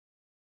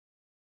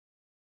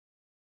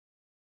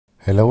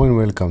Hello and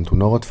welcome to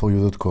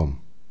NORAD4U.com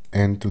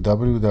and to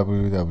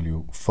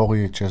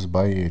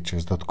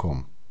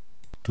www.4ehsbyehs.com.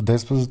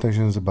 Today's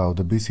presentation is about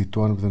the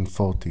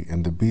BC240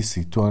 and the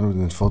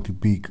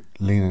BC240Big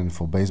linen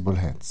for baseball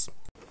hats.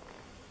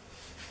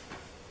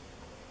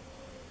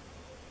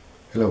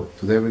 Hello,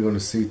 today we're going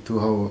to see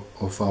two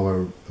of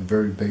our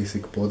very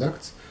basic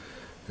products.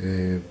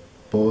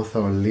 Both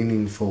are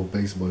linen for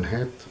baseball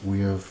hat. We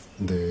have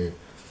the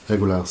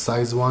regular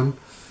size one,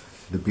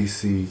 the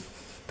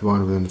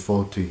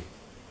BC240,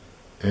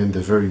 and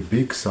the very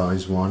big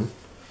size one,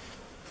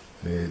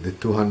 the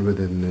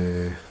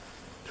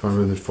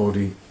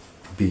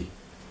 240B.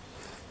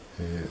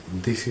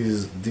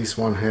 This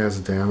one has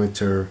a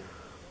diameter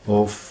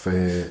of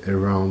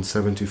around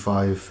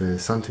 75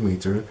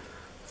 centimeter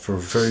for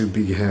very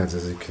big heads.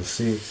 As you can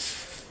see,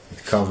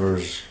 it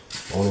covers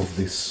all of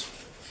this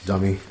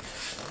dummy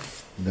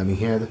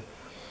head.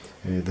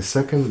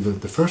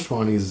 The first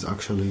one is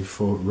actually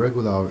for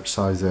regular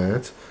size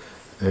head.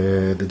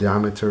 The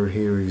diameter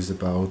here is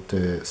about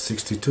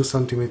 62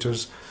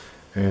 centimeters,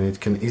 and it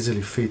can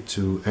easily fit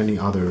to any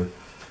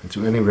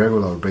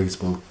regular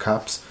baseball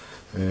caps.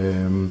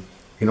 In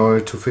order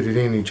to fit it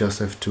in, you just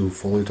have to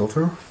fold it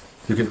over.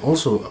 You can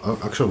also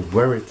actually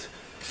wear it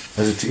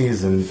as it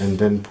is and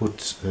then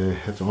put a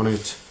hat on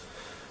it,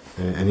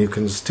 and you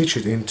can stitch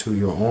it into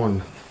your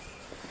own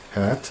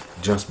hat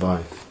just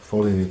by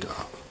folding it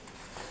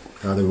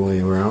the other way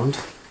around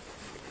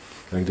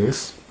like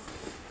this.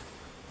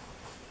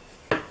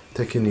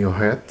 Taking your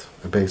hat,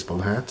 a baseball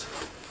hat,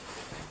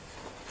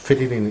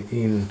 fitting it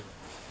in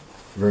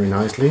very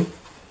nicely,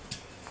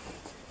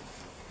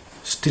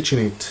 stitching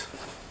it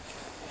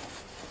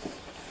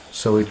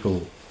so it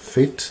will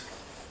fit,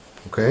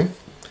 okay,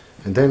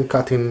 and then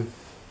cutting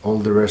all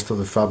the rest of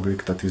the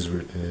fabric that is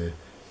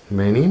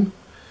remaining.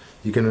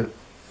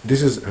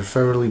 This is a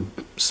fairly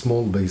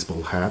small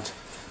baseball hat,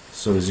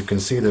 so as you can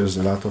see, there's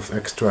a lot of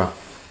extra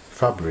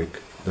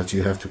fabric that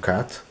you have to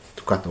cut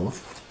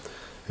off.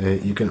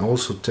 You can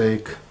also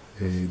take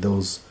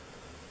those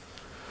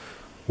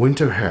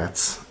winter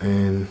hats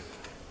and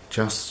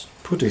just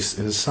put this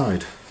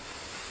inside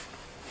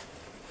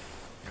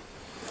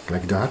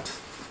like that.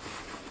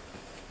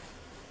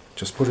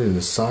 Just put it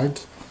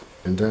inside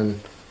and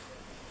then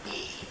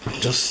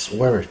just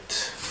wear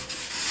it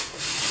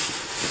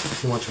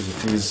as much as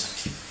it is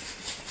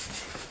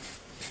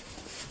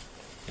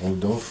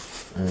rolled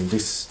off. And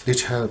this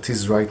hat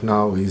is right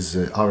now is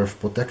RF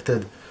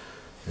protected.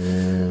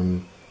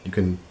 You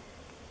can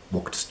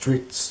walk the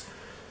streets,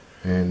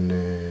 and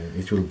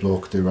it will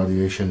block the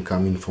radiation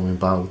coming from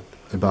above,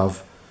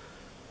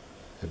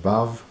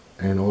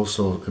 and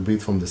also a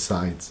bit from the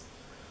sides.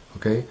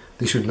 Okay,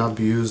 this should not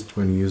be used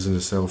when you're using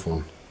a cell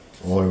phone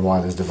or a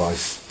wireless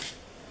device.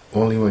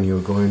 Only when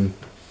you're going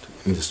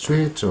in the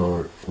street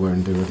or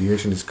when the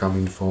radiation is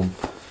coming from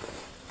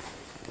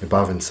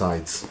above and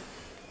sides.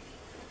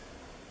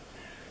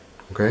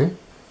 Okay.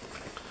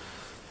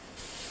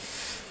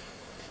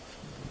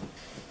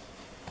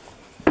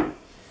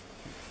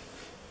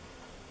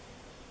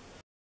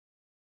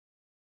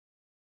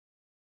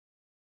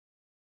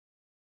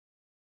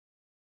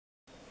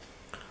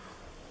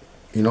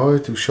 In order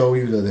to show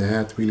you that the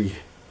hat really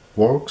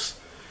works,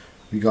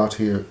 we got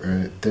here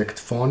a decked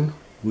phone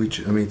which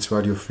emits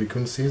radio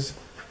frequencies.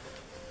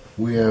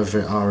 We have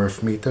an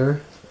RF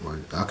meter. Well,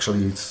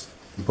 actually it's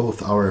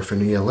both RF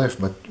and ELF,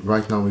 but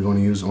right now we're going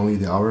to use only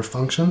the RF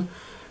function.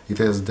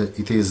 It is the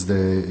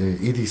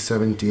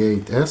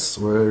ED78S,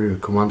 very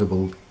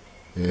recommendable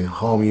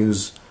home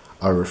use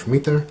RF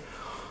meter,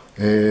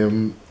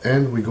 and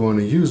we're going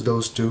to use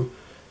those two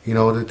in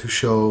order to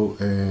show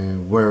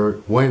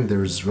when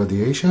there's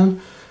radiation,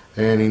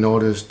 and in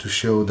order to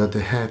show that the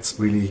hats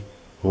really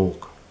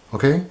work.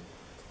 Okay?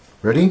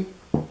 Ready?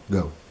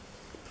 Go.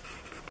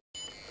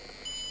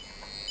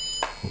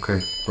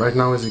 Okay, right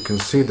now as you can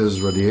see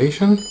there's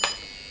radiation.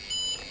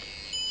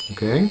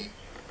 Okay,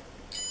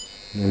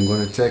 and I'm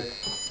going to take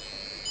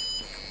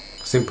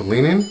simple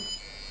linen.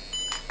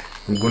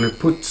 I'm going to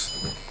put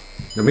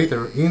the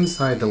meter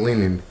inside the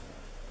linen.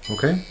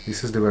 Okay,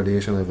 this is the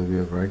radiation level we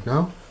have right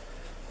now,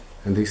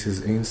 and this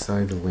is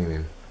inside the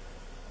linen.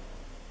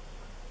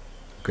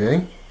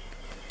 Okay,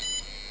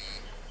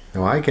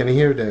 now I can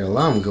hear the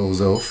alarm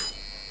goes off,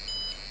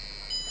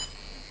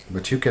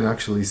 but you can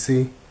actually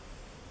see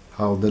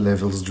how the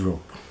levels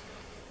drop.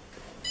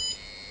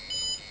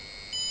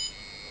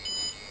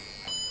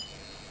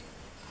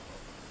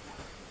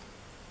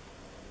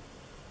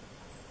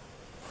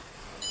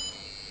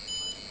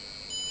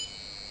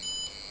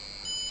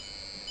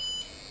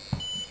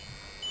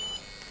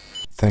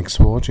 Thanks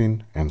for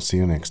watching and see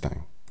you next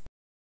time.